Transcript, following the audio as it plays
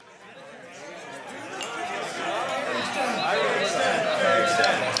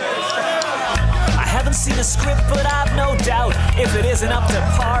haven't seen a script, but I've no doubt if it isn't up to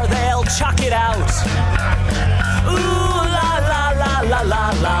par, they'll chuck it out. Ooh, la la la la la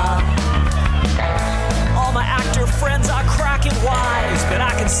la. All my actor friends are cracking wise, but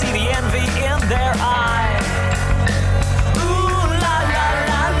I can see the envy in their eye. Ooh, la la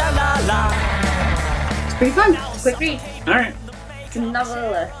la la la la. It's pretty fun. It's a quick read. All right. It's a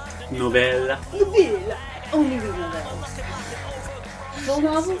novella. Novella. Novella. Only read novellas. Full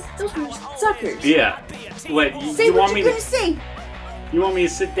novels? Those were suckers. Yeah. What, Say you what want me you're to gonna say. You want me to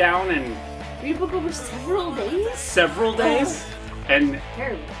sit down and Read a book over several days? several days? And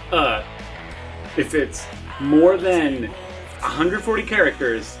Terrible. if it's more than 140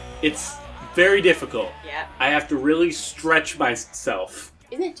 characters, it's very difficult. Yeah. I have to really stretch myself.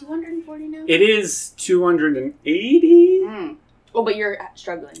 Isn't it 240 now? It is 280? Oh, but you're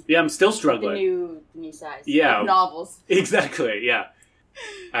struggling. Yeah, I'm still The struggling. new size. Yeah. Of novels. Exactly, yeah.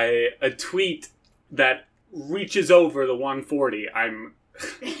 A tweet that reaches over the 140, I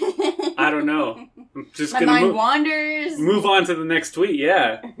don't know. I'm just My gonna mind wanders. move on to the next tweet,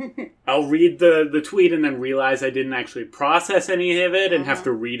 yeah. I'll read the tweet and then realize I didn't actually process any of it and have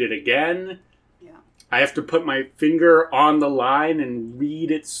to read it again. Yeah. I have to put my finger on the line and read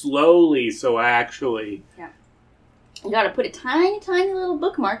it slowly so I actually... Yeah. You gotta put a tiny, tiny little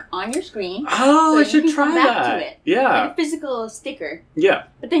bookmark on your screen. Oh, so I should you can try come back that. to it. Yeah. Like a physical sticker. Yeah.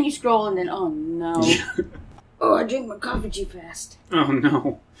 But then you scroll and then, oh no. Oh, I drink my coffee too fast. Oh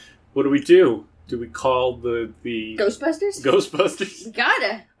no. What do? Do we call the Ghostbusters? Ghostbusters? We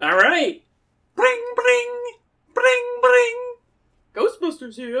gotta. All right. Bring, bring, bring, bring.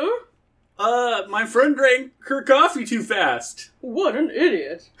 Ghostbusters here. My friend drank her coffee too fast. What an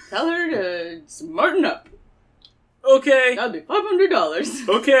idiot. Tell her to smarten up. Okay. That'll be $500.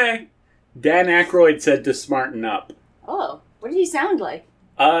 Okay. Dan Aykroyd said to smarten up. Oh, what did he sound like?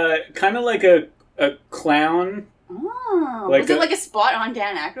 Kind of like a clown. Oh, Like was it like a spot on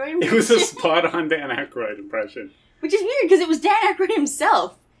Dan Aykroyd impression? It was a spot on Dan Aykroyd impression. Which is weird, because it was Dan Aykroyd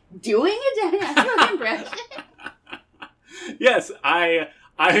himself doing a Dan Aykroyd impression. Yes, I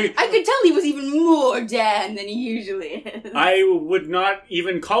could tell he was even more Dan than he usually is. I would not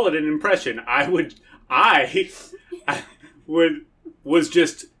even call it an impression. I was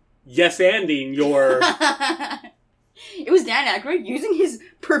just yes-anding your... It was Dan Aykroyd using his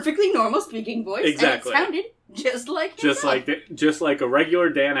perfectly normal speaking voice. Exactly. And it sounded just like himself. Just like a regular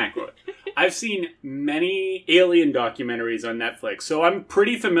Dan Aykroyd. I've seen many alien documentaries on Netflix, so I'm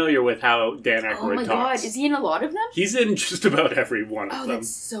pretty familiar with how Dan Aykroyd talks. Oh my god, is he in a lot of them? He's in just about every one of them. Oh, that's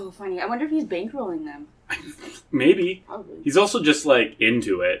so funny. I wonder if he's bankrolling them. Maybe. Probably. He's also just, like,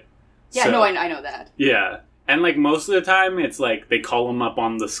 into it. Yeah, so, no, I know that. Yeah. And, like, most of the time, it's like, they call him up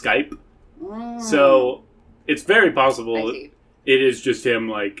on the Skype. Mm. So, it's very possible I see. it is just him,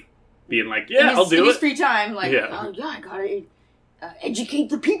 like, being like, yeah, I'll do in it. his free time, like, Yeah. oh yeah, I gotta educate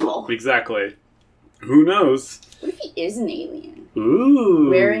the people. Exactly. Who knows? What if he is an alien? Ooh.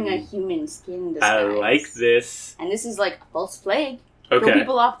 Wearing a human skin disguise. I like this. And this is like a false flag. Okay. Throw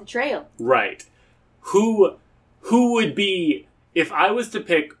people off the trail. Right. Who would be, if I was to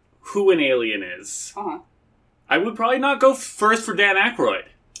pick who an alien is, Uh-huh. I would probably not go first for Dan Aykroyd.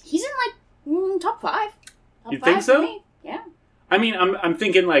 He's in like top 5. Top You 5 think so? for me. Yeah. I mean, I'm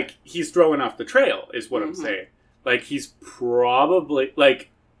thinking like he's throwing off the trail is what I'm saying. Like he's probably like,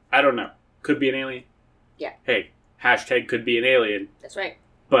 I don't know, could be an alien. Yeah. Hey, hashtag could be an alien. That's right.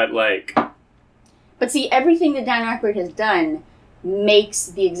 But like, But see, everything that Dan Aykroyd has done makes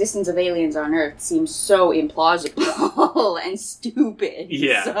the existence of aliens on Earth seem so implausible and stupid.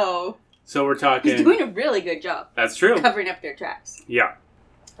 Yeah. So we're talking. He's doing a really good job. That's true. Covering up their tracks. Yeah.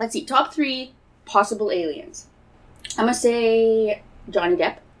 Let's see, top 3 possible aliens. I'm gonna say Johnny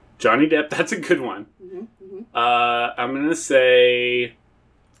Depp. Johnny Depp, that's a good one. Mm-hmm. I'm gonna say,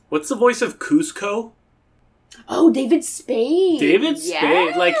 what's the voice of Cusco? Oh, David Spade. David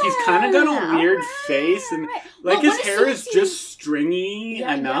Spade, like he's kind of got a weird face, and like his hair is just stringy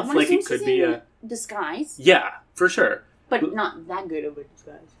enough, like it could be a disguise. Yeah, for sure, but not that good of a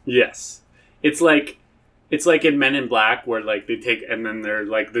disguise. Yes, it's like in Men in Black where like they take and then they're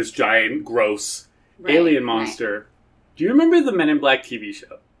like this giant gross alien monster. Right. Do you remember the Men in Black TV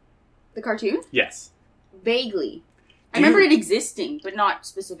show? The cartoon? Yes. Vaguely. I remember it existing, but not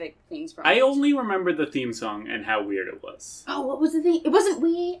specific things from it. I only remember the theme song and how weird it was. Oh, what was the thing? It wasn't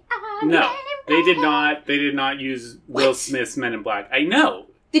We Are No, Men in they did Black. not. They did not use Will Smith's Men in Black. I know.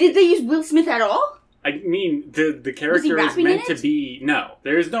 Did they use Will Smith at all? I mean, the character is meant to be... No,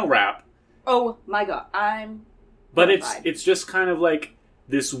 there is no rap. Oh my god, But it's just kind of like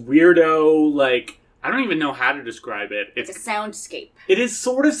this weirdo, like... I don't even know how to describe it. It's a soundscape. It is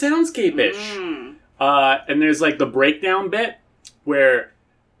sort of soundscape-ish. And there's like the breakdown bit where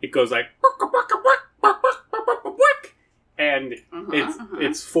it goes like, and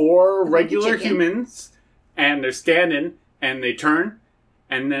it's 4 regular humans, and they're standing, and they turn,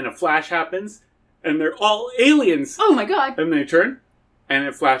 and then a flash happens, and they're all aliens. Oh my god. And they turn, and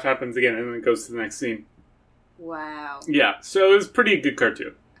a flash happens again, and then it goes to the next scene. Wow. Yeah, so it was a pretty good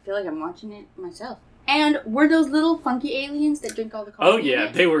cartoon. I feel like I'm watching it myself. And were those little funky aliens that drink all the coffee? Oh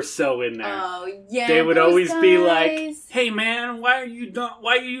yeah, they were so in there. Oh yeah. They would always guys. be like, "Hey man, why you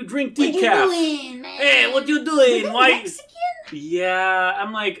drink decaf? What you doing, man? Hey, what you doing? Were Why?" they Mexican? Yeah,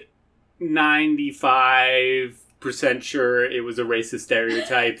 I'm like 95% sure it was a racist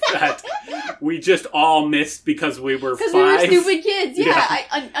stereotype that we just all missed because we were 5. Because we were stupid kids. Yeah.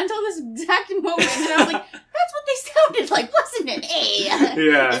 Until this exact moment, and I was like, "That's what they sounded like, wasn't it?" Hey,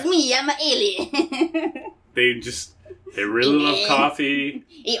 Yeah. it's me. I'm an alien. They really love coffee.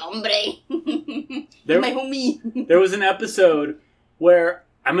 Hey, hombre. There- My homie. There was an episode where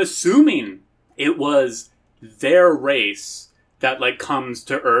I'm assuming it was their race that like comes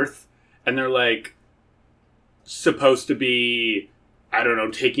to Earth, and they're like supposed to be, I don't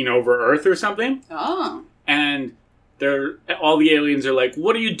know, taking over Earth or something. Oh. And all the aliens are like,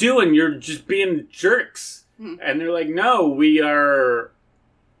 "What are you doing? You're just being jerks." And they're like, "No, we are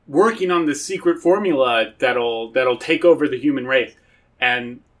working on this secret formula that'll take over the human race."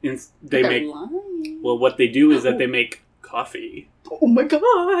 And they make lying. well, what they do is that they make coffee. Oh my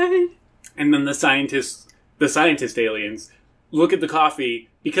god. And then the scientist aliens look at the coffee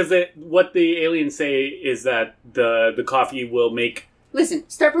because what the aliens say is that the coffee will make. Listen,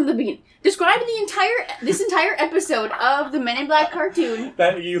 start from the beginning. Describe this entire episode of the Men in Black cartoon.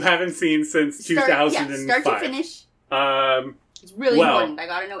 That you haven't seen since 2005. Yeah, start to finish. It's really important. I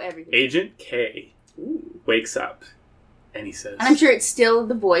gotta know everything. Agent K wakes up and he says... And I'm sure it's still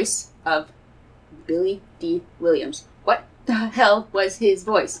the voice of Billy D. Williams. What the hell was his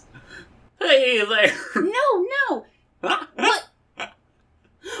voice? Hey there! No! What?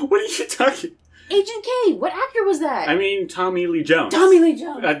 What are you talking? Agent K, what actor was that? I mean, Tommy Lee Jones. Tommy Lee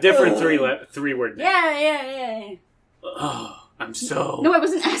Jones. A different three-word name. Yeah. Oh, I'm so... No, I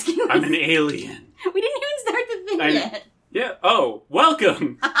wasn't asking. I'm an alien. We didn't even start the thing yet. Yeah. Oh,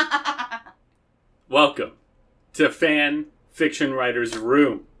 welcome. Welcome to Fan Fiction Writer's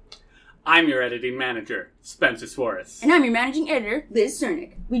Room. I'm your editing manager, Spencer Suarez. And I'm your managing editor, Liz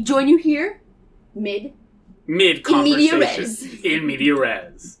Cernick. We join you here mid-conversation. In media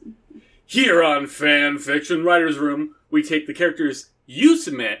res. Here on Fan Fiction Writer's Room, we take the characters you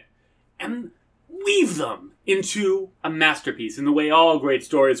submit and weave them into a masterpiece in the way all great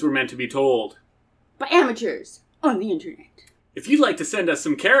stories were meant to be told. By amateurs on the internet. If you'd like to send us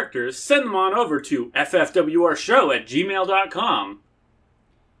some characters, send them on over to ffwrshow@gmail.com.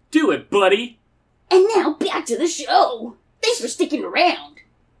 Do it, buddy! And now back to the show! Thanks for sticking around!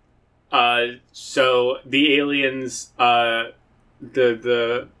 So the aliens, the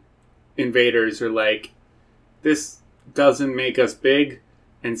invaders are like, "This doesn't make us big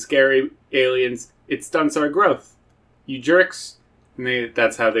and scary aliens. It stunts our growth. You jerks." And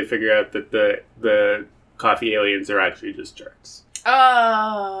that's how they figure out that the coffee aliens are actually just jerks.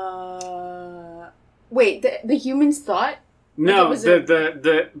 Wait, the humans thought? No,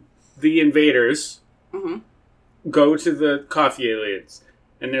 the invaders go to the coffee aliens,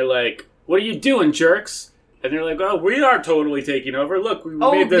 and they're like, "What are you doing, jerks?" And they're like, "Oh, we are totally taking over. Look, we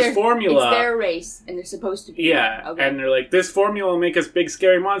made this formula. It's their race, and they're supposed to be." Yeah, okay. And they're like, "This formula will make us big,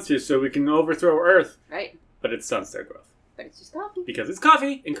 scary monsters so we can overthrow Earth." Right. But it stunts their growth. But it's just coffee. Because it's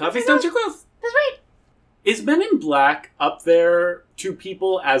coffee, and coffee stunts your growth. That's right. Is Men in Black up there to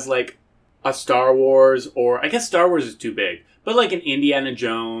people as, like, a Star Wars, or... I guess Star Wars is too big. But, like, an Indiana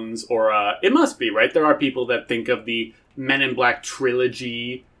Jones, or it must be, right? There are people that think of the Men in Black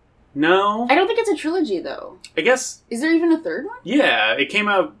trilogy. No? I don't think it's a trilogy, though. I guess... Is there even a third one? Yeah, it came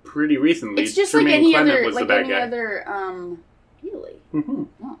out pretty recently. It's just Jermaine like any Clement other... was Like the bad any guy. other, really? Mm-hmm.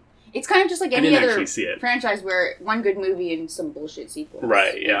 Oh. It's kind of just like any didn't other actually see it. franchise where one good movie and some bullshit sequel.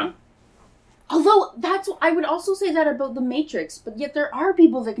 Right, yeah. Although, I would also say that about The Matrix, but yet there are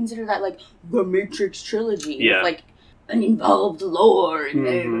people that consider that, like, The Matrix trilogy. Yeah. With, like, an involved lore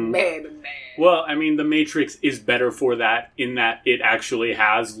and Well, I mean, The Matrix is better for that in that it actually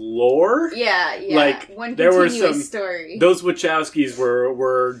has lore. Yeah. Like, one there were continuous story. Those Wachowskis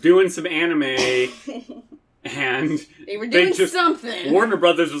were doing some anime, and they were doing something. Warner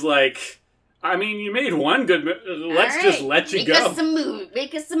Brothers was like, I mean, you made one good... Let's just let you go. Make us some movie.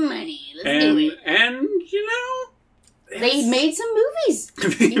 Make us some money. Let's do it. And, you know... They made some movies.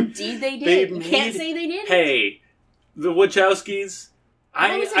 Indeed they did. You can't say they didn't. Hey, the Wachowskis,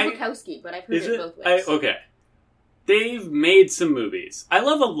 I always say Wachowski, but I've heard it both ways. Okay. They've made some movies. I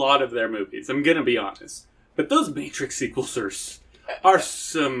love a lot of their movies, I'm gonna be honest. But those Matrix sequels are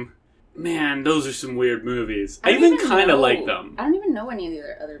some... Man, those are some weird movies. I even kind of like them. I don't even know any of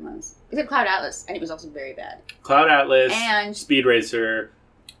the other ones. Except Cloud Atlas, and it was also very bad. Cloud Atlas, and Speed Racer,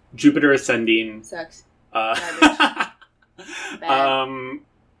 Jupiter Ascending. Sucks. Bad.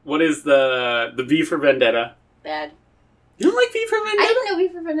 What is the V for Vendetta? Bad. You don't like V for Vendetta? I didn't know V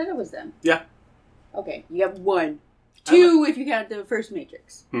for Vendetta was them. Yeah. Okay, you have 1. 2 if you count the first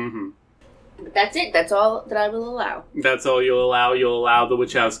Matrix. Mm-hmm. But that's it. That's all that I will allow. That's all you'll allow? You'll allow the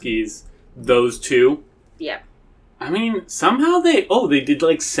Wachowskis, those 2? Yeah. I mean, somehow they did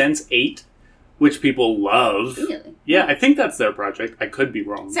like Sense8, which people love. Really? Yeah, I think that's their project. I could be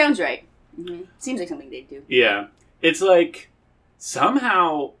wrong. Sounds right. Mm-hmm. Seems like something they'd do. Yeah. It's like,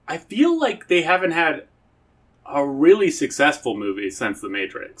 somehow, I feel like they haven't had a really successful movie since The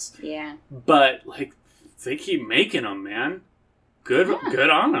Matrix. Yeah. But, like, they keep making them, man. Good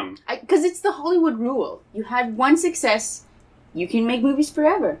on them. Because it's the Hollywood rule. You had one success, you can make movies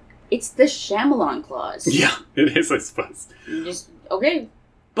forever. It's the Shyamalan clause. Yeah, it is, I suppose. You just, okay.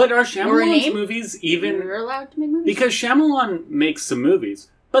 But are Shyamalan's movies even... You're allowed to make movies? Because Shyamalan makes some movies.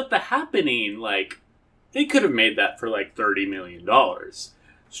 But The Happening, like, they could have made that for, like, $30 million.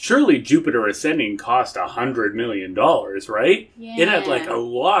 Surely Jupiter Ascending cost $100 million, right? Yeah. It had, like, a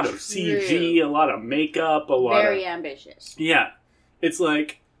lot of CG, a lot of makeup, a lot Very ambitious. Yeah. It's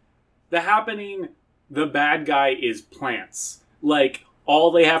like, The Happening, the bad guy is plants. Like,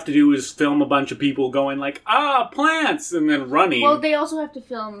 all they have to do is film a bunch of people going like, plants, and then running. Well, they also have to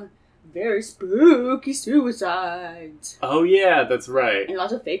film very spooky suicides. Oh, yeah, that's right. And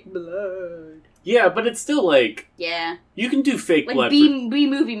lots of fake blood. Yeah, but it's still like... Yeah. You can do fake like blood.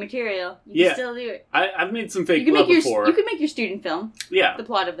 B-movie material. You can still do it. I've made some fake blood before. You could make your student film. Yeah. The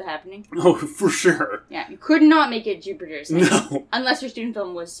plot of The Happening. Oh, for sure. Yeah, you could not make it Jupiter Ascending. No. Unless your student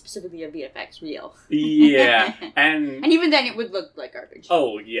film was specifically a VFX reel. Yeah. And even then it would look like garbage.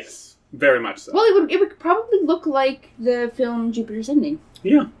 Oh, yes. Very much so. Well, it would probably look like the film Jupiter Ascending.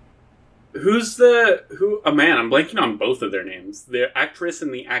 Yeah. Who's oh man, I'm blanking on both of their names. The actress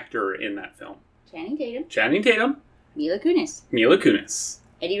and the actor in that film. Channing Tatum. Mila Kunis.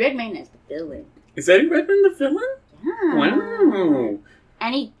 Eddie Redmayne as the villain. Is Eddie Redmayne the villain? Yeah. Wow.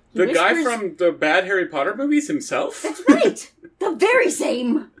 And he the whispers... guy from the bad Harry Potter movies himself? That's right. The very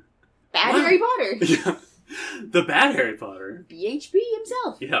same. Bad Harry Potter. Yeah. The bad Harry Potter. BHP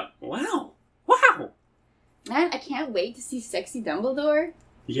himself. Yeah. Wow. Man, I can't wait to see sexy Dumbledore.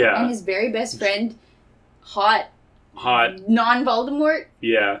 Yeah. And his very best friend, hot. Non-Voldemort.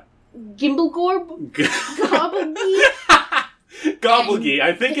 Yeah. Gimblegorb? Goblegee? Goblegee.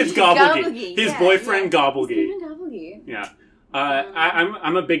 I think it's Goblegee. His boyfriend, Goblegee. Yeah.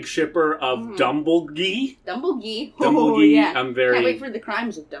 I'm a big shipper of Dumblegee. Dumblegee. Oh, yeah. Can't wait for the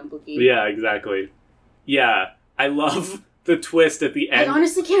crimes of Dumblegee. Yeah, exactly. Yeah. I love the twist at the end. I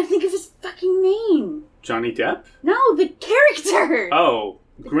honestly can't think of his fucking name. Johnny Depp? No, the character! Oh,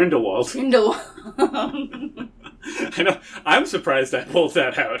 Grindelwald. I know. I'm surprised I pulled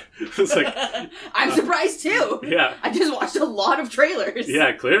that out. It's like I'm surprised too. Yeah. I just watched a lot of trailers.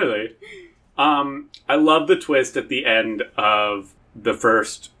 Yeah, clearly. I love the twist at the end of the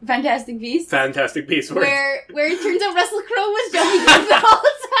first Fantastic Beasts. Where it turns out Russell Crowe was Johnny Depp the whole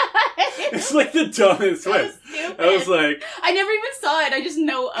time. It's like the dumbest twist. I was like... I never even saw it. I just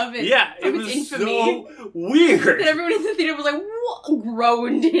know of it. Yeah, it was infamy. So weird. And everyone in the theater was like, what?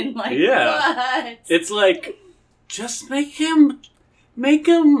 Groaned in like, what? It's like, just make him...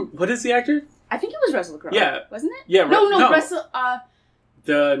 What is the actor? I think it was Russell Crowe. Yeah. Wasn't it? Yeah. No, Russell...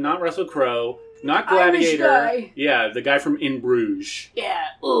 not Russell Crowe. Not Gladiator. Irish guy. Yeah, the guy from In Bruges. Yeah.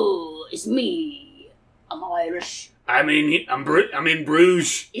 Ooh, it's me. I'm Irish. I'm in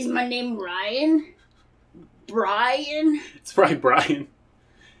Bruges. Is my name Ryan? Brian? It's probably Brian.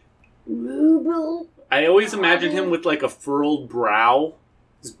 Rubel? I always imagined him with like a furrowed brow.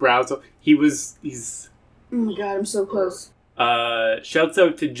 His brows. He's... Oh my god, I'm so close. Shouts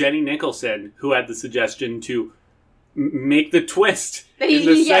out to Jenny Nicholson, who had the suggestion to make the twist in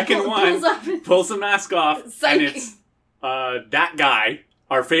the second one. Pulls the mask off. Psych. And it's that guy,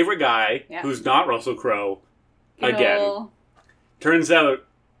 our favorite guy, who's not Russell Crowe, again. Turns out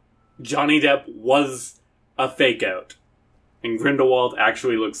Johnny Depp was a fake out. And Grindelwald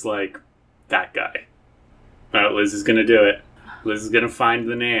actually looks like that guy. Liz is going to do it. Liz is going to find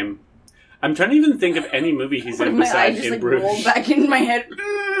the name. I'm trying to even think of any movie he's in besides In Bruges. My eye just rolled back in my head.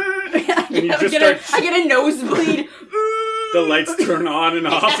 I get a nosebleed. The lights turn on and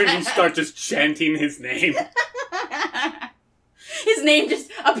off and you start just chanting his name. His name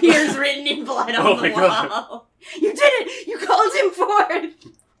just appears written in blood on the wall. God. You did it! You called him forth!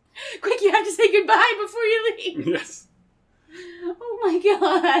 Quick, you have to say goodbye before you leave. Yes. Oh my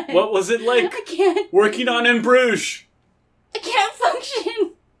god. What was it like I can't. working on In Bruges? I can't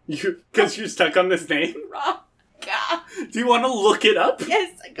function. Because you're stuck on this name? God. Do you want to look it up?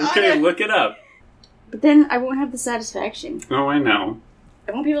 Yes, I got it. it. Okay, look it up. But then I won't have the satisfaction. Oh, I know.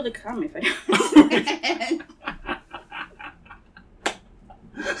 I won't be able to come if I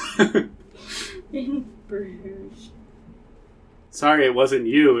don't. In Bruges. Sorry, it wasn't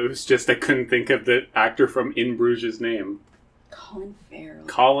you. It was just I couldn't think of the actor from In Bruges' name. Colin Farrell.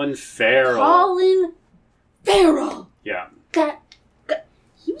 Colin Farrell. Colin Farrell! Yeah.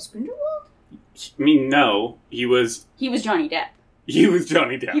 He was Grindelwald? I mean, no. He was Johnny Depp. He was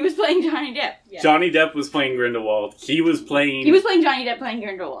Johnny Depp. He was playing Johnny Depp. Yeah. Johnny Depp was playing Grindelwald. He was playing Johnny Depp playing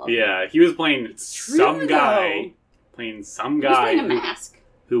Grindelwald. Yeah, he was playing some guy. Playing some guy. He was playing a mask.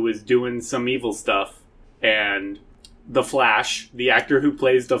 Who was doing some evil stuff. And the Flash, the actor who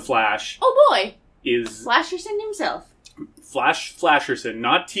plays the Flash. Oh boy! Is Flasherson himself. Flasherson,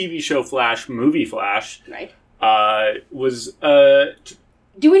 not TV show Flash, movie Flash. Right. Was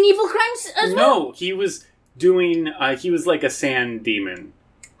doing evil crimes as well? No, he was doing he was like a sand demon.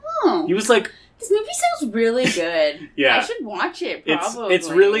 Oh. He was like, this movie sounds really good. Yeah. I should watch it, probably. It's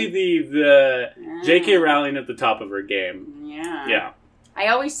really the JK Rowling at the top of her game. Yeah. Yeah. I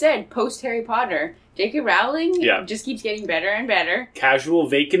always said, post-Harry Potter, JK Rowling just keeps getting better and better. Casual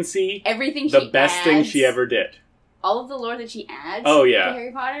Vacancy. Everything the best thing she ever did. All of the lore that she adds to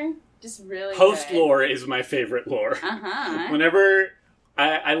Harry Potter, just really Post-lore is my favorite lore. Uh-huh. Whenever...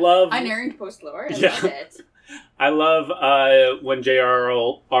 I love... Unearned post-lore. I love it. I love when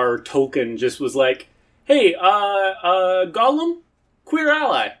J.R.R. Tolkien just was like, hey, Gollum, queer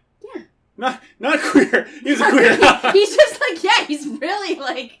ally. Yeah. Not queer. He's a queer ally. He's just like, yeah, he's really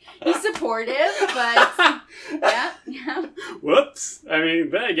like, he's supportive, but yeah. Whoops. I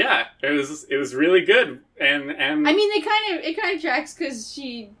mean, it was really good. And I mean, it kind of tracks because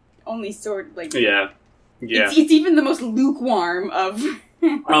she only sort like... Yeah. It's even the most lukewarm of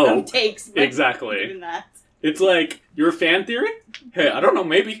takes. But exactly. Even that. It's like, your fan theory? Hey, I don't know,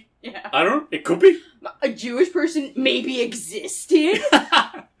 maybe. Yeah. I don't know, it could be. A Jewish person maybe existed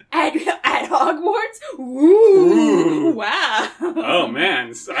at Hogwarts? Ooh. Wow. Oh,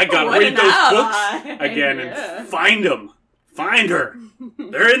 man. I gotta read those books again and find them. Find her.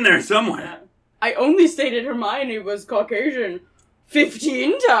 They're in there somewhere. I only stated Hermione was Caucasian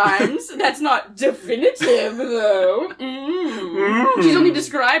 15 times. That's not definitive, though. She's only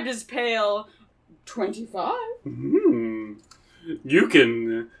described as pale 25. You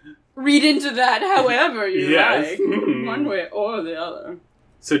can read into that however you like. One way or the other.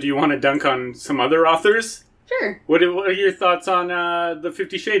 So do you want to dunk on some other authors? Sure. What are your thoughts on the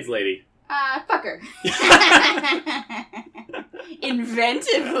 50 Shades lady? Fuck her.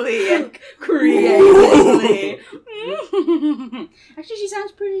 Inventively and creatively. Actually, she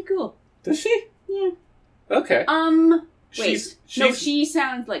sounds pretty cool. Does she? Yeah. Okay. Wait. No, she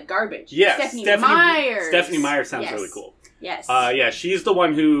sounds like garbage. Yes. Stephanie Meyer. Stephanie Meyer sounds really cool. Yes. She's the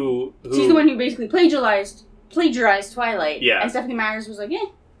one who... She's the one who basically plagiarized Twilight. Yeah. And Stephanie Meyers was like,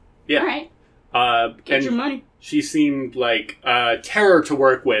 yeah. All right. Get your money. She seemed like terror to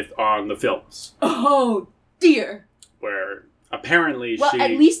work with on the films. Oh, dear. Where apparently Well,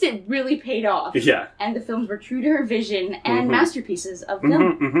 at least it really paid off. Yeah. And the films were true to her vision and masterpieces of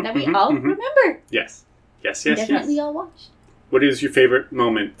film that we all remember. Yes. Definitely all watched. What is your favorite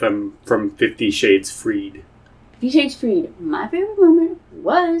moment from 50 Shades Freed? 50 Shades Freed. My favorite moment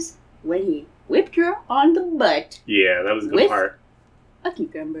was when he whipped her on the butt. Yeah, that was a good part. A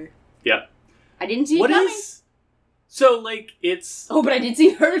cucumber. Yep. I didn't see it coming. So, like, it's... Oh, but I did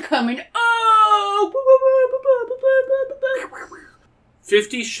see her coming. Oh!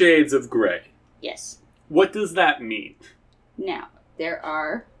 50 Shades of Grey. Yes. What does that mean? Now, there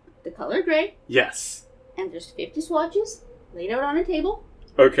are the color gray. Yes. And there's 50 swatches laid out on a table.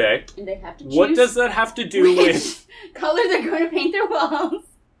 Okay. And they have to choose... What does that have to do with... color they're going to paint their walls.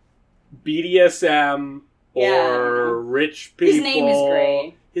 BDSM or rich people. His name is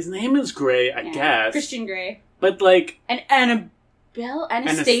Grey. His name is Grey, I guess. Christian Grey. But, like... And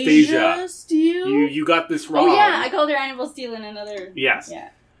Anastasia Steele? You got this wrong. Oh, yeah, I called her Annabelle Steele in another... Yes. Yeah.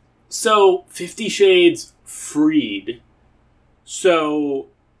 So, 50 Shades Freed. So,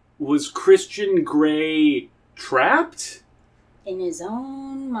 was Christian Grey trapped? In his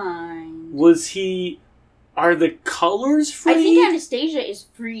own mind. Was he... Are the colors free? I think Anastasia is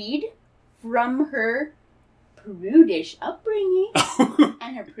freed from her prudish upbringing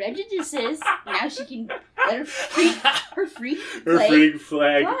and her prejudices. Now she can let her freak flag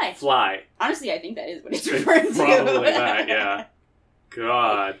fly. Honestly, I think that is what it's referring to. Probably that, yeah.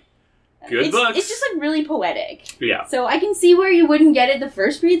 God. Good books. It's just, like, really poetic. Yeah. So I can see where you wouldn't get it the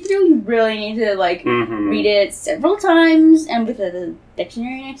first read through. You really need to, like, read it several times and with a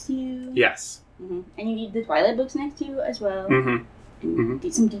dictionary next to you. Yes. And you need the Twilight books next to you as well. Mm-hmm.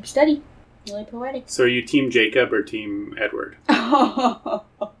 Did some deep study. Really poetic. So are you Team Jacob or Team Edward? Oh,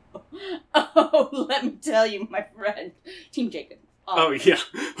 let me tell you, my friend. Team Jacob. Oh, yeah.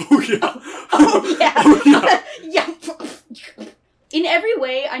 Oh, yeah. Oh, yeah. Oh, yeah. Yeah. In every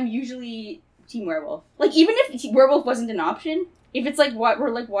way, I'm usually Team Werewolf. Like, even if Werewolf wasn't an option, if it's like what we're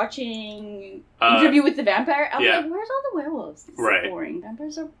like watching Interview with the Vampire, I'm like, where's all the werewolves? This is boring.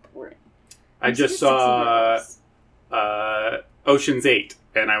 Vampires are boring. I just saw Ocean's 8,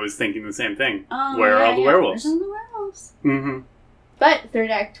 and I was thinking the same thing. Where are all the werewolves? Where's all the werewolves? Mm-hmm. But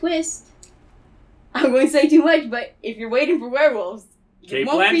third act twist. I'm going to say too much, but if you're waiting for werewolves, Kate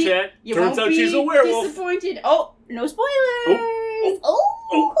Blanchett turns out she's a werewolf. Disappointed. Oh, no spoilers.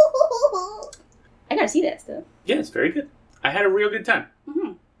 Oh. I gotta see that stuff. Yeah, it's very good. I had a real good time.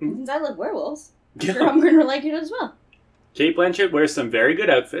 Since I love werewolves, I'm sure I'm going to like it as well. Kate Blanchett wears some very good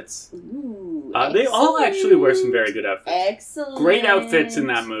outfits. Ooh, they all actually wear some very good outfits. Excellent. Great outfits in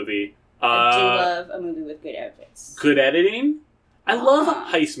that movie. I do love a movie with good outfits. Good editing. I love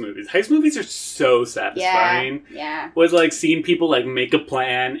heist movies. Heist movies are so satisfying. Yeah. With like seeing people like make a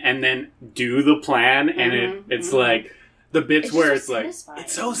plan and then do the plan, and it's like the bits where it's like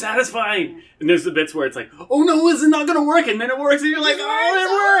it's so satisfying, and there's the bits where it's like, oh no, this is not gonna work, and then it works, and you're like,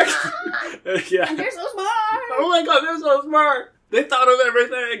 oh, it worked. Yeah. And they're so smart. Oh my god, they're so smart. They thought of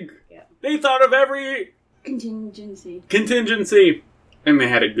everything. Yeah. They thought of every contingency, and they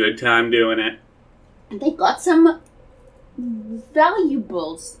had a good time doing it. And they got some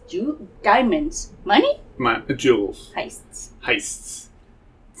valuables, diamonds, money, jewels, heists.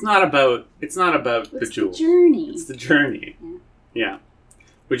 It's not about the jewels. It's the journey. Yeah.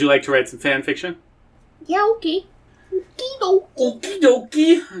 Would you like to write some fan fiction? Yeah, okay. Okie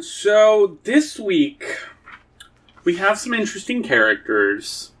dokie. So this week we have some interesting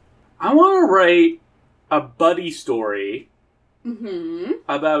characters. I want to write a buddy story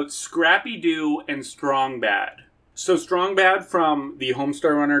about Scrappy Doo and Strong Bad. So Strong Bad from the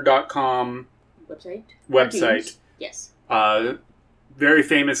homestarrunner.com website. Cartoons. Yes. Very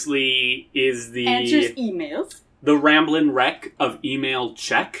famously is the answers emails. The Ramblin' Wreck of Email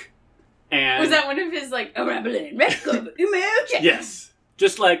Check. And was that one of his like a Ramblin' Wreck of Email Check? Yes.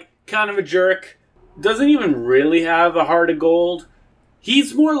 Just like kind of a jerk. Doesn't even really have a heart of gold.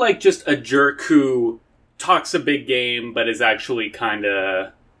 He's more like just a jerk who talks a big game but is actually kind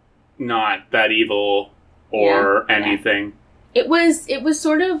of not that evil or anything. It was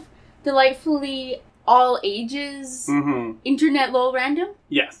sort of delightfully all ages internet lol random.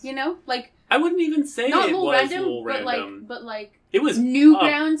 Yes. You know? Like I wouldn't even say not it lol was random, lol random. But like it was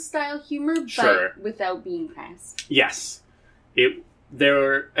Newgrounds style humor, sure. but without being crass. Yes. It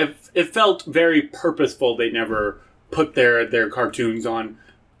felt very purposeful. They never put their cartoons on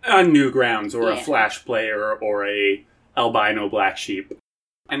Newgrounds or a Flash Player or a albino black sheep.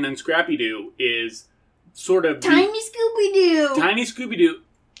 And then Scrappy Doo is sort of Tiny Scooby Doo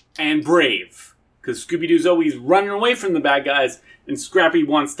and brave, because Scooby Doo's always running away from the bad guys, and Scrappy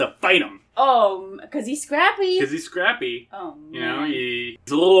wants to fight him. Oh, because he's scrappy. Oh, man. You know, he's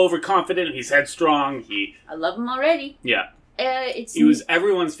a little overconfident. He's headstrong. I love him already. Yeah. He was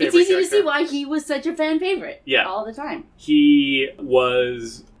everyone's favorite It's easy character. to see why he was such a fan favorite. Yeah. All the time. He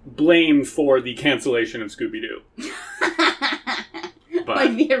was blamed for the cancellation of Scooby-Doo. But,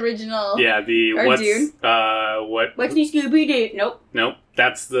 like the original. Yeah, the cartoon. What's new Scooby-Doo? Nope.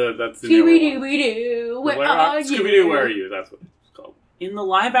 That's the Scooby-Doo, where are you? Scooby-Doo, where are you? That's what it's called. In the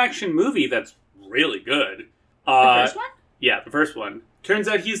live-action movie, that's really good. The first one? Yeah, the first one. Turns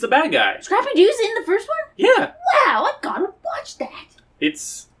out he's the bad guy. Scrappy Doo's in the first one? Yeah. Wow, I gotta watch that.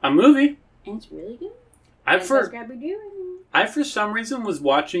 It's a movie. And it's really good. Scrappy Doo. I, for some reason, was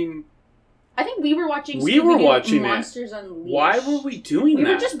watching... I think we were watching Monsters Unleashed. Why were we doing that?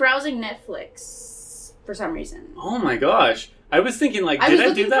 We were just browsing Netflix for some reason. Oh my gosh. I was thinking, like, did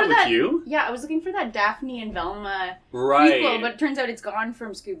I do that with you? Yeah, I was looking for that Daphne and Velma prequel, but it turns out it's gone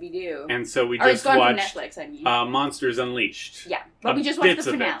from Scooby-Doo. And so we just watched from Netflix, I mean. Monsters Unleashed. Yeah, but we just watched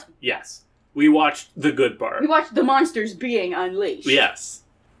the finale. Yes. We watched the good part. We watched the monsters being unleashed. Yes.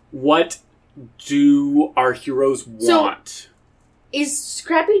 What do our heroes want? So, is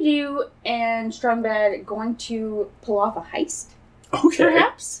Scrappy Doo and Strong Bad going to pull off a heist? Okay.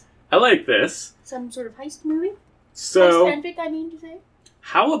 Perhaps? I like this. Some sort of heist movie? So, Heist fanfic, I mean to say.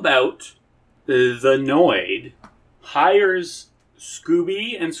 how about the Noid hires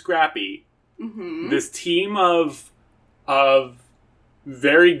Scooby and Scrappy, this team of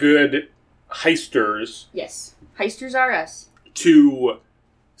very good heisters, Yes. Heisters are us. to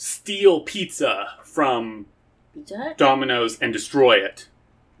steal pizza from Pizza Hut? Domino's and destroy it.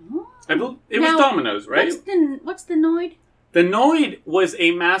 Oh. It was Now, Domino's, right? What's the Noid? The Noid was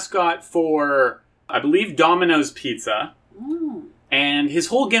a mascot for, I believe, Domino's Pizza. Oh. And his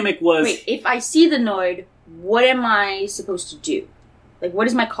whole gimmick was... Wait, if I see the Noid, what am I supposed to do? Like, what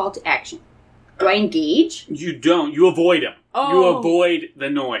is my call to action? Do I engage? You don't. You avoid him. Oh. You avoid the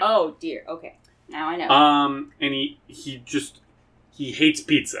Noid. Oh, dear. Okay. Now I know. And he hates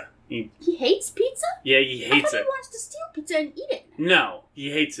pizza. He hates pizza? Yeah, he hates I thought it. he wants to steal pizza and eat it. No,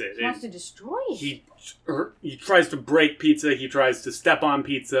 he hates it. He wants to destroy it. He tries to break pizza. He tries to step on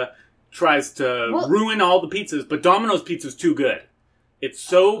pizza. Tries to ruin all the pizzas. But Domino's pizza's too good. It's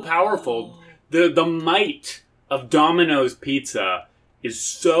so powerful. The might of Domino's pizza is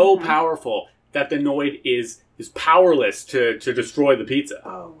so powerful that the Noid is powerless to destroy the pizza.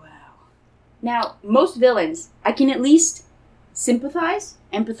 Oh, wow. Now, most villains, I can at least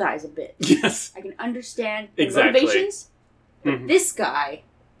empathize a bit. Yes. I can understand their Exactly. motivations. But this guy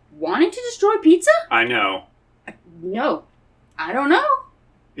wanting to destroy pizza? I know. No. I don't know.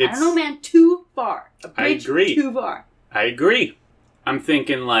 It's, I don't know, man. Too far. A bridge agree. too far. I agree. I'm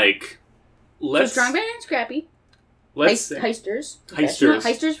thinking let's... So Strong Bad and Scrappy. Let's Heisters. Heisters.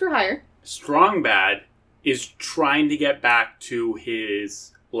 Heisters for hire. Strong Bad is trying to get back to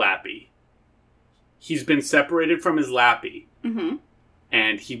his Lappy. He's been separated from his Lappy,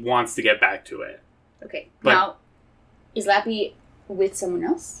 and he wants to get back to it. Okay. But now, is Lappy with someone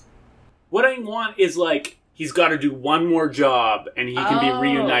else? what I want is, he's got to do one more job, and he can be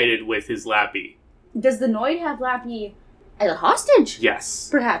reunited with his Lappy. Does the Noid have Lappy as a hostage? Yes.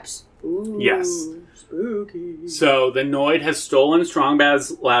 Perhaps. Ooh, Yes. Spooky. So the Noid has stolen Strong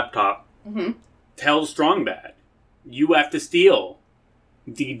Bad's laptop. Tells Strong Bad, you have to steal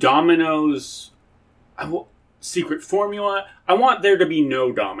the Domino's secret formula. I want there to be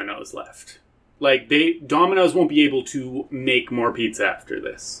no Domino's left. Domino's won't be able to make more pizza after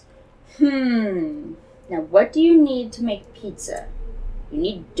this. Now, what do you need to make pizza? You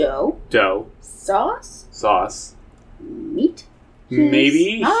need dough. Dough. Sauce. Meat. Cheese.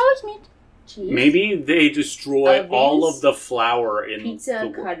 Maybe. Not always meat. Cheese. Maybe they destroy Ovens. all of the flour in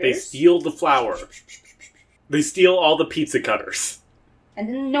Pizza the cutters. They steal the flour. They steal all the pizza cutters. And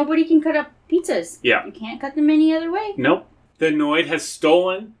then nobody can cut up pizzas. Yeah. You can't cut them any other way. Nope. The Noid has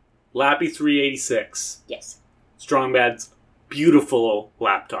stolen Lappy 386. Yes. Strong Bad's beautiful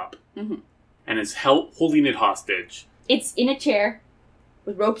laptop. And is holding it hostage. It's in a chair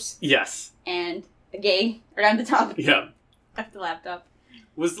with ropes Yes. and a gay around the top Yeah. of the laptop.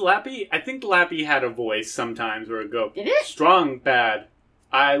 Was Lappy... I think Lappy had a voice sometimes where it go... Did it? Strong Bad,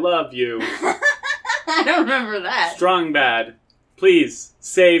 I love you. I don't remember that. Strong Bad, please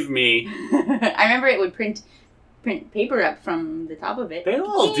save me. I remember it would print paper up from the top of it. They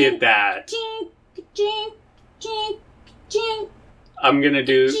all did that. Ching, ching, ching, ching, I'm gonna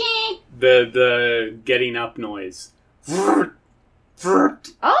do ching. the getting up noise. Oh,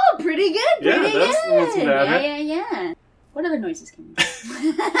 pretty good. Yeah, Pretty that's not too bad. Yeah. What other noises can you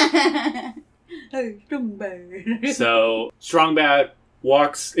do? So, Strong Bad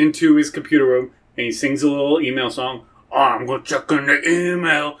walks into his computer room and he sings a little email song. I'm gonna check in the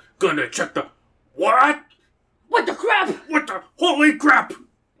email. Gonna check the... What? What the crap? What the... Holy crap!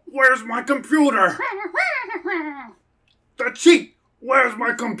 Where's my computer? The cheat! Where's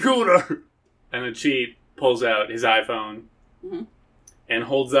my computer? And the cheat pulls out his iPhone and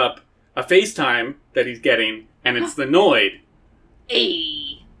holds up a FaceTime that he's getting, and it's the Noid.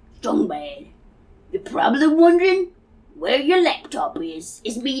 Hey, Strong Bad. You're probably wondering where your laptop is.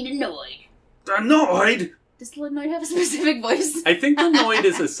 It's me, the Noid. The Noid? Does the Noid have a specific voice? I think the Noid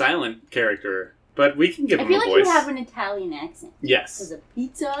is a silent character, but we can give him a voice. I feel like you have an Italian accent. Yes. Because of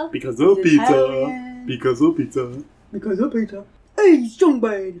pizza. Because of pizza. Italian. Because of pizza. Because of pizza. Hey, Strong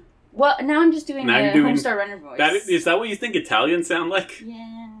Bad. Well, now I'm just doing Now the you're doing- Homestar Runner voice. Is that what you think Italians sound like?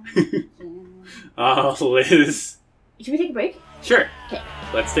 Yeah. Oh, Liz. Should we take a break? Sure. Okay.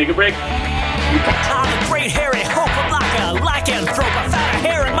 Let's take a break. I'm a great hairy hope, I'm like a lycanthrope. I found a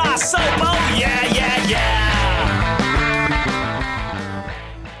hair in my soap, oh yeah, yeah, yeah.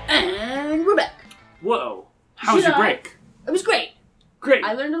 And we're back. Whoa. How was Should your I? break? It was great. Great.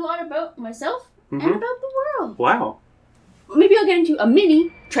 I learned a lot about myself and Mhm. about the world. Wow. Maybe I'll get into a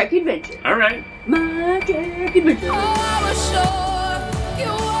mini Trek adventure. All right. My Trek adventure. I was sure you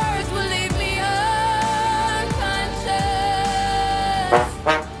were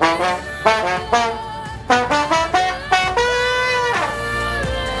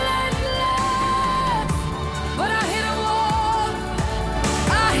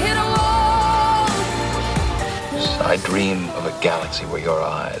galaxy where your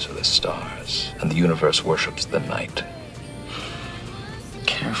eyes are the stars and the universe worships the night.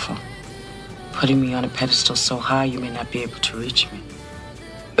 Careful. Putting me on a pedestal so high you may not be able to reach me.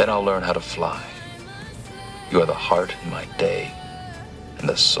 Then I'll learn how to fly. You are the heart in my day and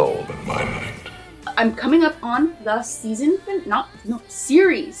the soul in my mind. I'm coming up on the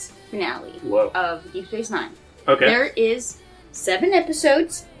series finale of Deep Space Nine. Okay. There is 7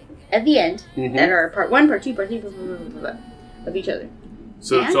 episodes at the end that are part 1, part 2, part 3, blah, blah, blah, blah, blah, of each other.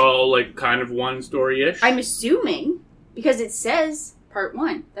 So it's all like kind of one story-ish? I'm assuming, because it says part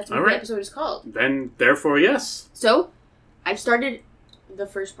 1. That's what the episode is called. Then, therefore, yes. So, I've started the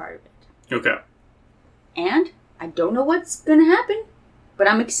first part of it. Okay. And I don't know what's going to happen, but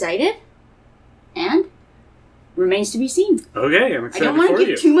I'm excited. And remains to be seen. Okay, I'm excited for you. I don't want to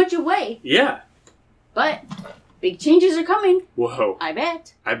give too much away. Yeah. But big changes are coming. Whoa. I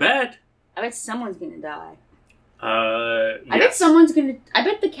bet. I bet someone's going to die. Yes. I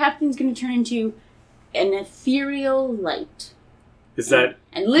bet the captain's going to turn into an ethereal light. Is that...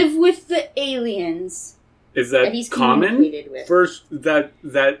 And live with the aliens. Is that he's common? With. First, that...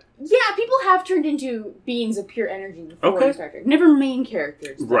 Yeah, people have turned into beings of pure energy before in Star Trek. Never main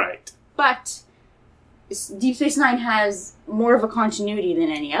characters. Though. Right. But Deep Space Nine has more of a continuity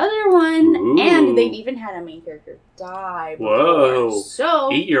than any other one. Ooh. And they've even had a main character die before. Whoa.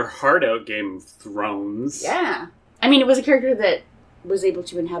 So... Eat your heart out, Game of Thrones. Yeah. I mean, it was a character that was able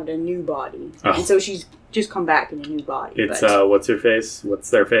to inhabit a new body. Oh. And so she's just come back in a new body. It's, what's her face? What's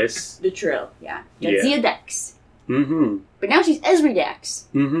their face? The Trill, yeah. Jadzia Dax. Mm-hmm. But now she's Esri Dax.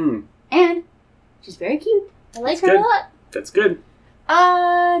 Mm-hmm. And she's very cute. I like her a lot. That's good.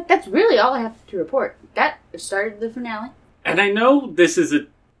 That's really all I have to report. That started the finale. And I know this is a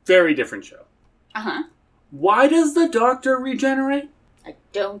very different show. Uh-huh. Why does the Doctor regenerate? I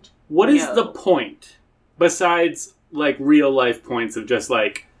don't What is the point? Besides, like, real-life points of just,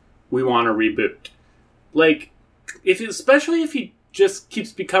 like, we want to reboot. Like, especially if he just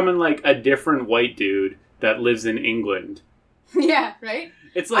keeps becoming, like, a different white dude that lives in England. Yeah, right?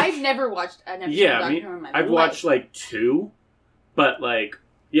 It's like... I've never watched an episode of Doctor Who in my life. I've watched, like, 2, but, like,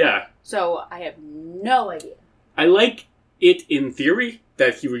 yeah. So, I have no idea. I like it in theory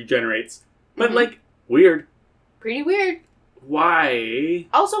that he regenerates, but, like, weird. Pretty weird. Why?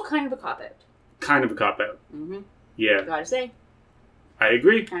 Also kind of a cop-out. Kind of a cop-out. Mm-hmm. Yeah. Gotta say. I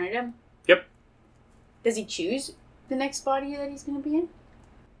agree. Kind of dumb. Yep. Does he choose the next body that he's going to be in?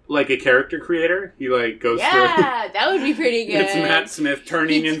 Like a character creator? He, like, goes through... Yeah, that would be pretty good. It's Matt Smith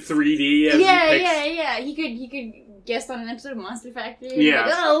turning in 3D as he picks... Yeah. He could guest on an episode of Monster Factory. Yeah.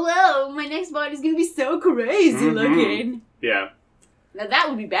 Like, oh, whoa, my next body's going to be so crazy looking. Yeah. Now that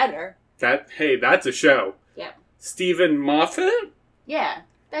would be better. Hey, that's a show. Yeah. Stephen Moffat? Yeah,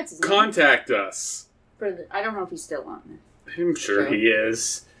 that's his name. Contact us. I don't know if he's still on. I'm sure he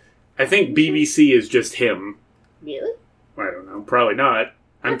is. I think BBC is just him. Really? I don't know. Probably not.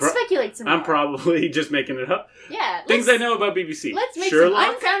 Let's speculate some more. I'm probably just making it up. Yeah. Things I know about BBC. Let's make Sherlock,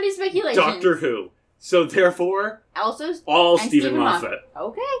 some unfounded speculation. Doctor Who. So therefore, also all Stephen Moffat.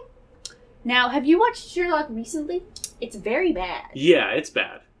 Okay. Now, have you watched Sherlock recently? It's very bad. Yeah, it's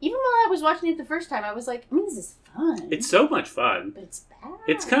bad. Even while I was watching it the first time, I was like, this is fun. It's so much fun. But it's bad.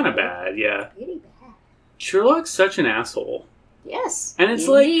 It's kind of bad, yeah. Really bad. Sherlock's such an asshole. Yes. And it's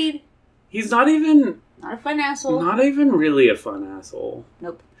like, he's not even... Not a fun asshole. Not even really a fun asshole.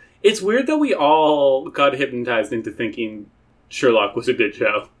 Nope. It's weird that we all got hypnotized into thinking Sherlock was a good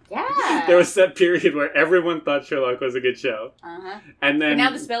show. Yeah. There was that period where everyone thought Sherlock was a good show. Uh-huh. And then... But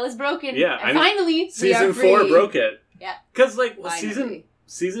now the spell is broken. Yeah. And finally, Season 4 broke it. Yeah. Because, like,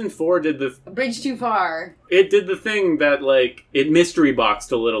 Season 4 did the... A bridge too far. It did the thing that, like, it mystery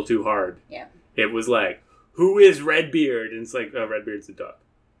boxed a little too hard. Yeah. It was like, who is Redbeard? And it's like, oh, Redbeard's a duck.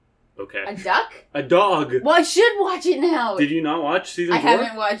 Okay. A duck? A dog. Well, I should watch it now. Did you not watch Season 4? I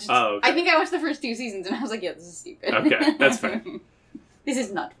haven't watched... Oh, okay. I think I watched the first 2 seasons and I was like, yeah, this is stupid. Okay, that's fine. This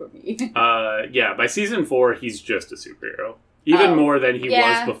is not for me. Yeah, by Season 4, he's just a superhero. Even more than he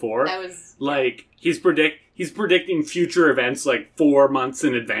was before. That was... Like, he's predicting future events, like, 4 months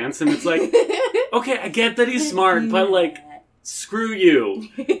in advance, and it's like, okay, I get that he's smart, but, like, screw you.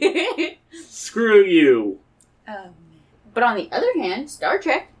 Screw you. But on the other hand, Star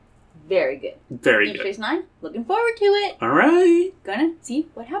Trek, very good. Very good. Deep Space Nine, looking forward to it. Alright. Gonna see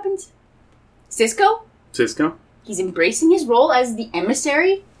what happens. Cisco, he's embracing his role as the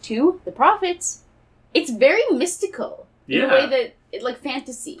emissary to the prophets. It's very mystical. In a way that, like,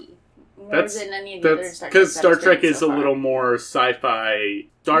 fantasy. More than any of the other Star Trek. Because Star Trek is a little more sci-fi.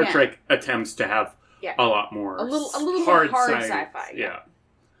 Star Trek attempts to have a lot more a little hard more hard sci-fi. Yeah.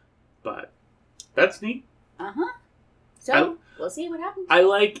 But that's neat. Uh-huh. So, We'll see what happens. I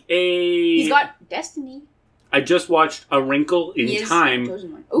like He's got destiny. I just watched A Wrinkle in Time,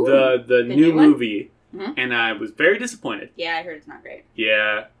 Ooh, the new one? movie, and I was very disappointed. Yeah, I heard it's not great.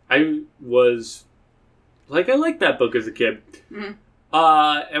 Yeah, I was I liked that book as a kid,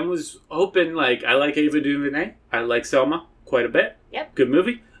 and was hoping I like Ava DuVernay. I like Selma quite a bit. Yep, good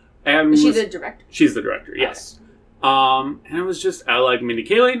movie. And is she the director? She's the director. Yes. Okay. And it was just I like Mindy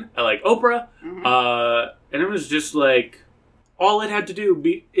Kaling. I like Oprah. And it was just all it had to do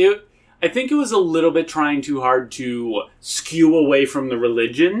I think it was a little bit trying too hard to skew away from the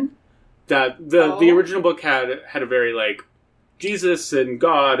religion that the original book had a very Jesus and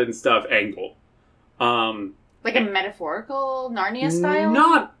God and stuff angle. Like a metaphorical Narnia style?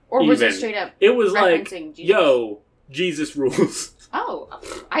 Not Or was even. it straight up It was referencing Jesus? yo, Jesus rules. Oh,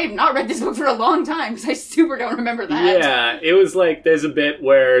 I have not read this book for a long time because I super don't remember that. Yeah, it was there's a bit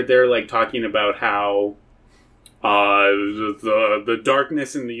where they're talking about how the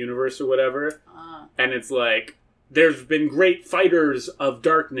darkness in the universe or whatever. And it's there's been great fighters of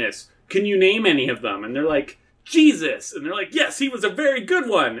darkness. Can you name any of them? And they're like, Jesus. And they're like, yes, he was a very good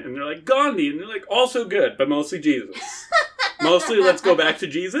one. And they're like, Gandhi. And they're like, also good, but mostly Jesus. Mostly, let's go back to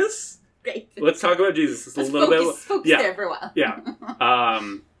Jesus. Great. Let's talk about Jesus. It's a little focus bit. there for a while. Yeah.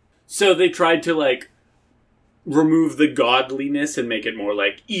 So they tried to remove the godliness and make it more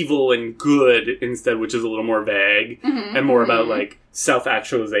evil and good instead, which is a little more vague and more about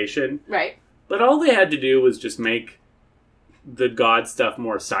self-actualization. Right. But all they had to do was just make the God stuff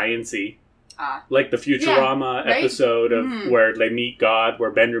more science-y. Like the Futurama episode of where they meet God, where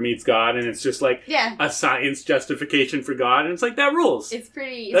Bender meets God, and it's just a science justification for God, and it's that rules. It's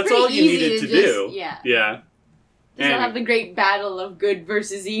pretty. That's pretty all you easy needed to just, do. Yeah. Yeah. Just don't have the great battle of good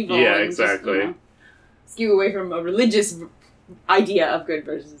versus evil. Yeah, and exactly. Just, skew away from a religious idea of good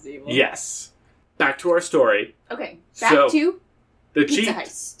versus evil. Yes. Back to our story. Okay. Back to the Pizza cheat.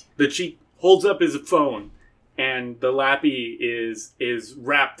 Heist. The cheat holds up his phone, and the Lappy is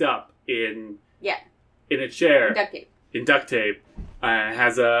wrapped up in a chair in duct tape.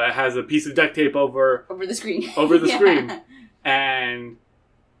 Has a piece of duct tape over the screen screen, and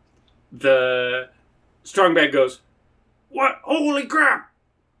the strong bag goes, "What? Holy crap!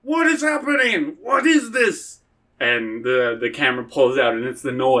 What is happening? What is this?" And the camera pulls out, and it's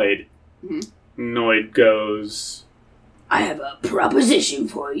the Noid. Noid goes, "I have a proposition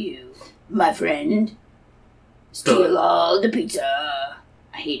for you, my friend. Steal all the pizza.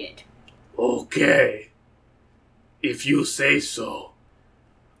 I hate it." "Okay, if you say so.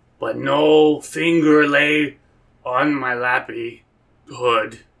 But no finger lay on my Lappy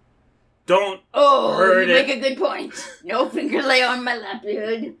hood. Don't hurt you it." make a good point. No finger lay on my Lappy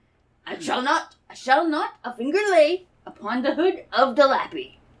hood. I shall not a finger lay upon the hood of the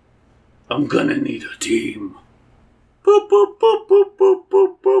Lappy. "I'm gonna need a team." Boop, boop, boop, boop, boop,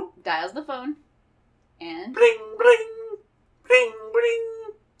 boop, boop. Dials the phone. And Bling, bling, bling, bling.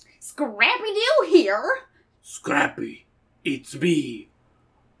 Scrappy Doo here. "Scrappy, it's me,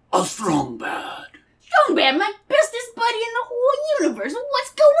 a strong bad." Strong Bad, my bestest buddy in the whole universe.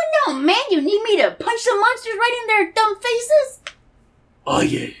 What's going on, man? You need me to punch some monsters right in their dumb faces? "Ah,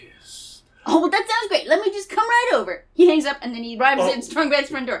 yes." Oh, well, that sounds great. Let me just come right over. He hangs up and then he arrives at Strong Bad's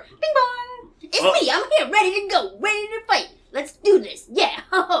front door. Bing bong. It's me. I'm here, ready to go, ready to fight. Let's do this. Yeah,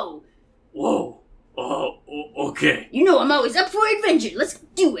 ho-ho. Whoa. Okay. You know I'm always up for adventure. Let's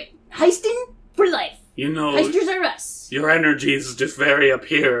do it. Heisting for life. You know, Heisters are us. your energy is just very up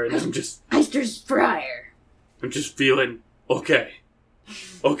here, and Heisters for hire. I'm just feeling okay.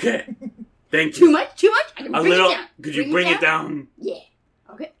 Okay. Thank Too you. much? I can bring it down. Could you bring it down? Yeah.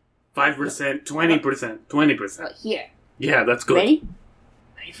 Okay. 5%, 20%, 20%. Right here. Yeah, that's good. Ready?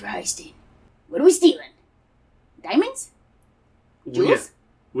 Ready for heisting. What are we stealing? Diamonds? Jewels?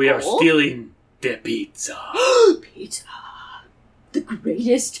 We are Gold? stealing the pizza. Pizza. The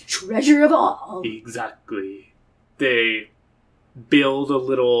greatest treasure of all. Exactly. They build a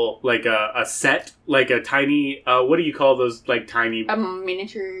little, a set, a tiny, what do you call those, tiny... A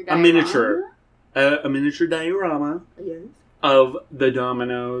miniature diorama. A miniature diorama Yes. of the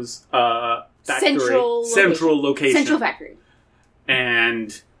Dominos factory. Central location. location. Central factory.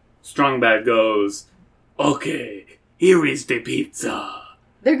 And Strongbad goes, "Okay, here is the pizza."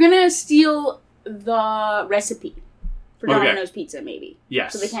 They're gonna steal the recipe for Okay. Domino's pizza, maybe.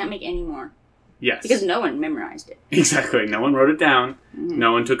 Yes. So they can't make any more. Yes. Because no one memorized it. Exactly. No one wrote it down.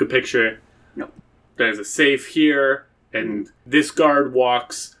 No one took a picture. Nope. There's a safe here, and this guard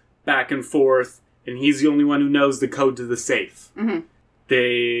walks back and forth, and he's the only one who knows the code to the safe.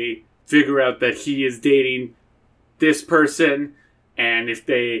 They figure out that he is dating this person, and if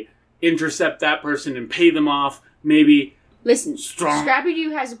they intercept that person and pay them off, maybe Listen, Strong. Scrappy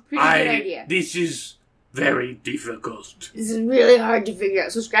Doo has a pretty good idea. This is very difficult. This is really hard to figure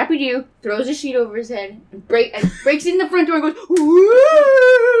out. So Scrappy Doo throws a sheet over his head and breaks in the front door and goes, woo!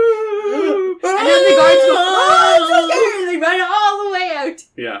 And then the guards go, oh, and they run all the way out.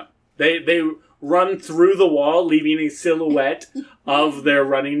 Yeah. They run through the wall, leaving a silhouette of their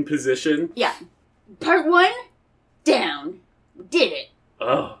running position. Yeah. Part 1, down. Did it.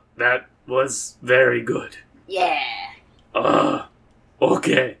 Oh, that was very good. Yeah.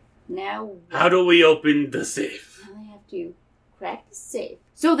 Okay. Now How do we open the safe? I have to crack the safe.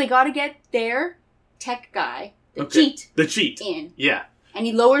 So they gotta get their tech guy, the Okay. cheat, The cheat. in. Yeah. And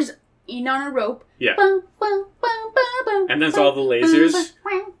he lowers in on a rope. Yeah. Bum, bum, bum, bum, bum, And there's all the lasers.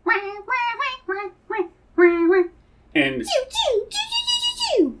 And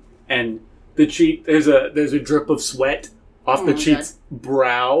and the cheat, there's a drip of sweat off the my cheat's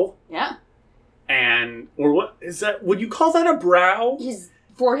brow. Yeah. And, or what is that? Would you call that a brow? His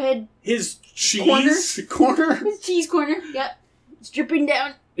forehead, His cheese corner? his cheese corner. Yep. It's dripping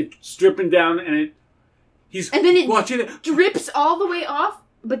down. It's dripping down and he's And then it watching it. drips all the way off,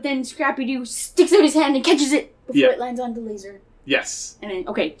 but then Scrappy Doo sticks out his hand and catches it before it lands on the laser. Yes. And then,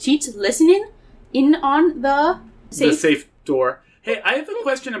 okay, Cheat's listening in on the safe. The safe door. Hey, I have a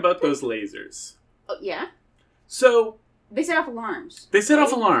question about those lasers. Oh, yeah? So, They set off alarms. they set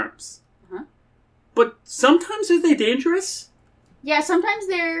off alarms. Uh-huh. But sometimes are they dangerous? Yeah, sometimes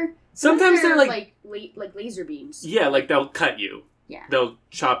they're... Sometimes they're like laser beams. yeah, like they'll cut you. Yeah. They'll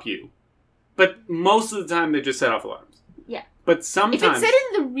chop you. But most of the time they just set off alarms. Yeah. But If sometimes, it's set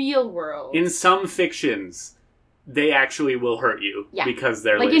in the real world... in some fictions, they actually will hurt you Yeah. because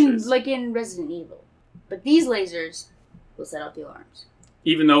they're like lasers. in Resident Evil. But these lasers will set off the alarms.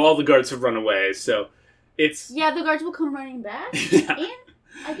 Even though all the guards have run away, so it's... Yeah, the guards will come running back Yeah. in,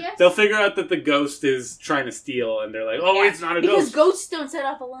 I guess. They'll figure out that the ghost is trying to steal, and they're like, oh, Yeah, it's not a because ghost. ghosts don't set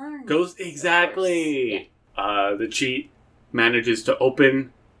off alarms. Ghost, exactly. The cheat manages to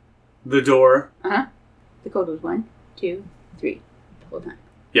open the door. Uh-huh. The code was 1, 2, 3 the whole time.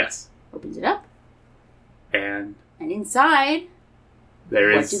 Yes. Opens it up, And and inside, there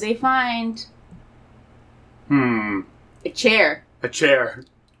what is... do they find? A A chair chair.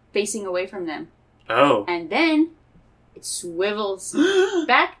 facing away from them. Oh. And then it swivels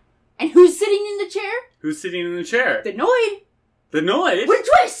back. And who's sitting in the chair? Who's sitting in the chair? The Noid. The Noid? What a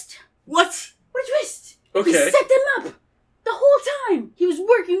twist! What? What a twist! Okay. He set them up the whole time. He was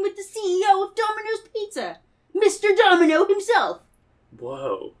working with the CEO of Domino's Pizza, Mr. Domino himself.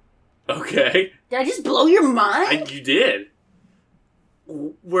 Whoa. Okay. Did I just blow your mind? You did.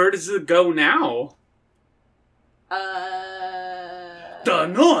 Where does it go now? The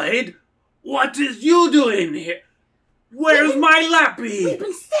Noid? What is you doing here? Where's my Lappy? We've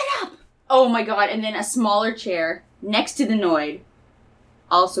been set up. Oh my god! And then a smaller chair next to the Noid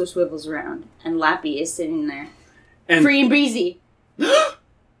also swivels around, and Lappy is sitting there, And free and breezy.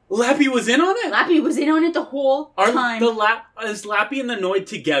 Lappy was in on it? Lappy was in on it the whole time. Is Lappy and the Noid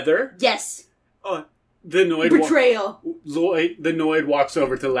together? Yes. The Noid Betrayal. the Noid walks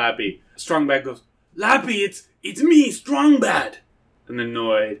over to Lappy. Strongbad goes, Lappy, it's me, Strongbad. And the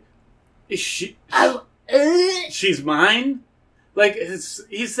Noid, is she... She's mine? Like,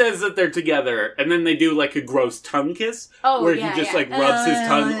 he says that they're together, and then they do, like, a gross tongue kiss, where he just, like, rubs his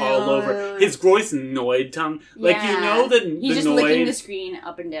tongue all over. His gross Noid tongue. Like, you know that He's just Noid... licking the screen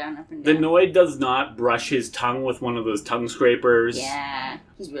up and down, up and The down. Noid does not brush his tongue with one of those tongue scrapers. Yeah,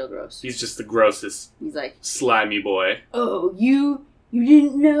 he's real gross. He's just the grossest, He's like, slimy boy. oh, you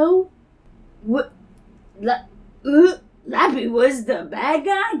didn't know? What? Lappy was the bad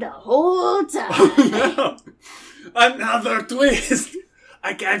guy the whole time. Oh, no. Another twist!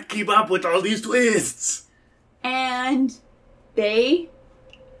 I can't keep up with all these twists! And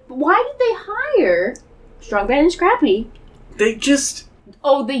why did they hire Strongbad and Scrappy? They just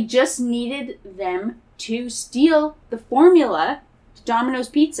needed them to steal the formula to Domino's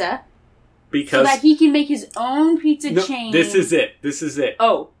Pizza because so that he can make his own pizza no, chain. This is it.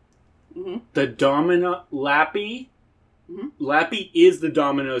 Oh. Mm-hmm. The Lappy. Mm-hmm. Lappy is the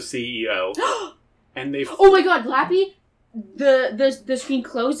Domino's CEO. And they... Oh my god, Lappy! The screen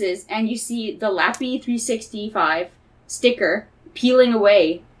closes and you see the Lappy 365 sticker peeling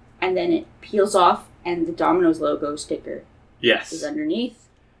away, and then it peels off and the Domino's logo sticker is underneath.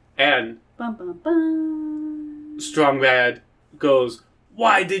 And bum, bum, bum. Strongbad goes,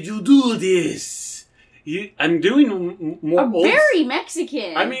 why did you do this? I'm doing more... Very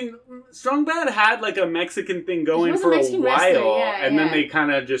Mexican! I mean, Strongbad had like a Mexican thing going for a Mexican while, wrestler, and then they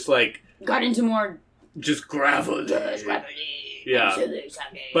kind of just like... got into more... Just gravelly. Yeah. Someday.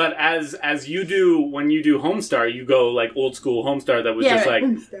 But as you do, when you do Homestar, you go like old school Homestar that was just like...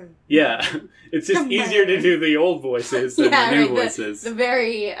 Yeah. It's just easier to do the old voices than the new voices. The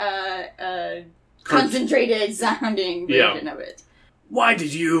very concentrated sounding version of it. Why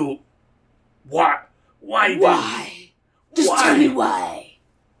did you... Why? Just tell me why.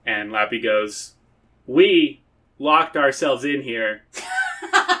 And Lappy goes, we locked ourselves in here.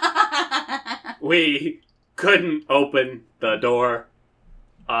 We couldn't open the door.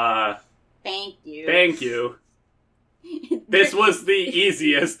 Thank you. Thank you. This was the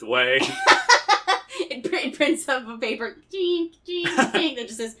easiest way. It prints up a paper, chink, chink, chink, that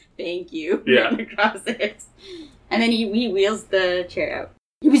just says, thank you, Yeah. written across it. And then he wheels the chair out.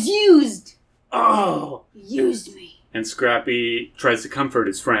 He was used! Oh! He used me. And Scrappy tries to comfort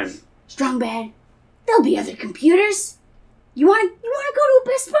his friend. Strong bad. There'll be other computers. You wanna go to a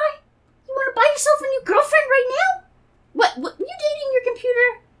Best Buy? You wanna buy yourself a new girlfriend right now? What you dating your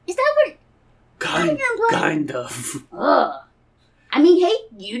computer? Is that what Kind of. Ugh. I mean, hey,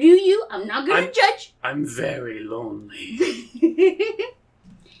 you do you. I'm not gonna judge. I'm very lonely.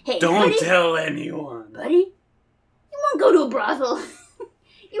 Hey, Don't buddy, tell anyone. buddy. You wanna go to a brothel?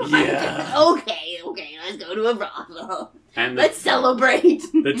 Yeah. Okay, let's go to a brothel. And Let's celebrate.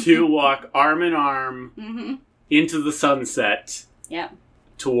 the two walk arm in arm Mm-hmm. into the sunset. Yeah.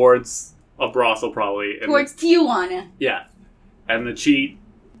 Towards a brothel, probably. And Towards Tijuana. yeah. And the cheat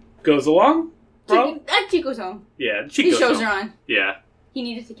goes along? Bro? Chico goes home. Yeah, the cheat He goes shows home. her on. Yeah. He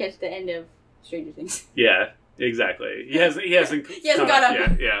needed to catch the end of Stranger Things. Yeah, exactly. He hasn't He hasn't got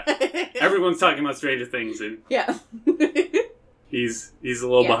up. Yeah. Everyone's talking about Stranger Things, and Yeah. he's a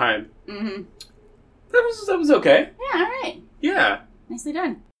little behind. Mm-hmm. That was okay. Yeah, alright. Yeah. Nicely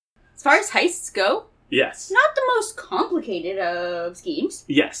done. As far as heists go, Yes. not the most complicated of schemes,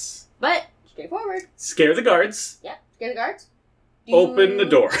 Yes. but straightforward. Scare the guards. Yeah, scare the guards. Open the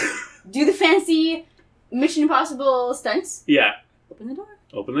door. Do the fancy Mission Impossible stunts. Yeah. Open the door.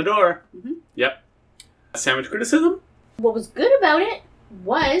 Open the door. Mhm. Yep. Sandwich criticism? What was good about it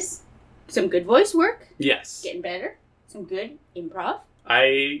was some good voice work, Yes. getting better, some good improv.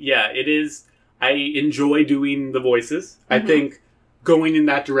 It is. I enjoy doing the voices. I Mhm. think going in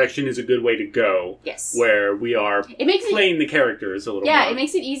that direction is a good way to go. Yes. Where we are It makes it playing the characters a little more. Yeah, it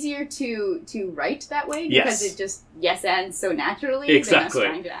makes it easier to write that way because Yes. it just yes-ands so naturally Exactly. than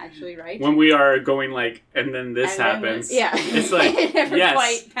us trying to actually write. When we are going like, and then this And then happens. yeah. It's like, it never yes.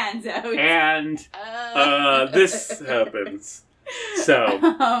 quite pans out. And this happens. So,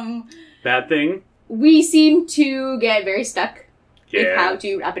 that thing. we seem to get very stuck with Yeah. how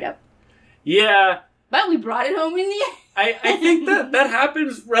to wrap it up. Yeah. But we brought it home in the end. I think that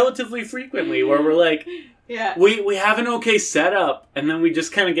happens relatively frequently where we're like, Yeah. we have an okay setup and then we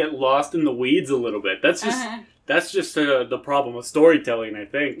just kind of get lost in the weeds a little bit. That's just the problem with storytelling, I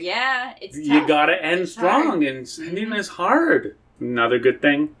think. Yeah, it's You tough. gotta end It's strong, hard. and ending is hard. Another good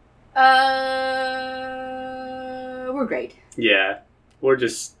thing. We're great. Yeah. We're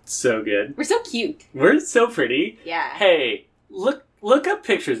just so good. We're so cute. We're so pretty. Yeah. Hey, look up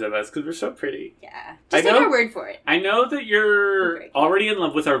pictures of us because we're so pretty. Yeah. I Just take know- our word for it. I know that you're Okay. already in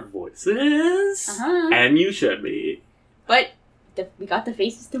love with our voices, Uh-huh. and you should be. But we got the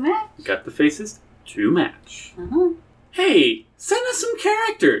faces to match. Got the faces to match. Uh-huh. Hey, send us some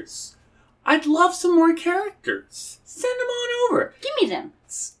characters. I'd love some more characters. Send them on over. Give me them.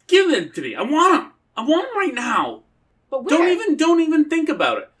 Give them to me. I want them. I want them right now. But where? Don't even think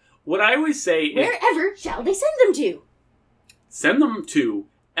about it. What I always say is Wherever shall they send them to? send them to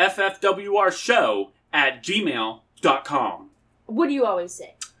ffwrshow@gmail.com. What do you always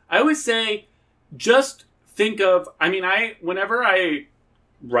say? I always say, just think of, whenever I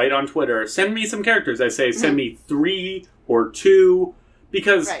write on Twitter, send me some characters, I say, send me 3 or 2,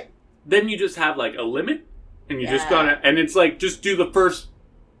 because Right. then you just have, like, a limit, and you just Yeah. gotta, and it's like, just do the first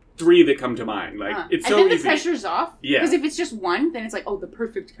 3 that come to mind. Like, it's so and then easy. the pressure's off. Yeah. Because if it's just one, then it's like, oh, the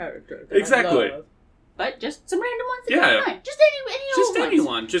perfect character. that I Exactly. love. But just some random ones that Yeah. come to mind. Just any Just old ones.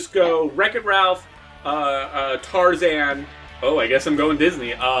 anyone. Just go Wreck-It Ralph, Tarzan, oh, I guess I'm going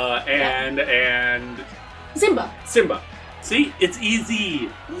Disney, and Simba. Simba. See? It's easy.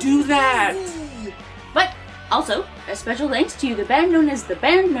 Do that. But also, a special thanks to the band known as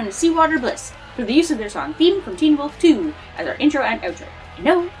Seawater Bliss for the use of their song theme from Teen Wolf 2 as our intro and outro.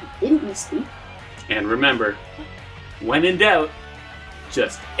 No, I didn't misspeak. And remember, when in doubt,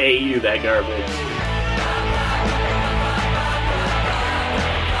 just AU that garbage.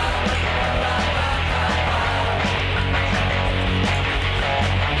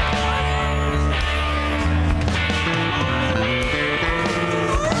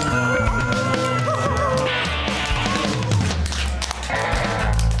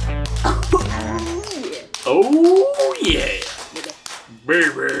 Oh, yeah.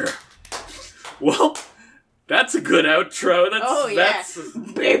 Baby. Well, that's a good outro. That's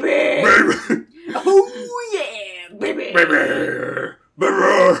baby. Baby. Oh yeah, baby. Baby.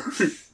 Baby.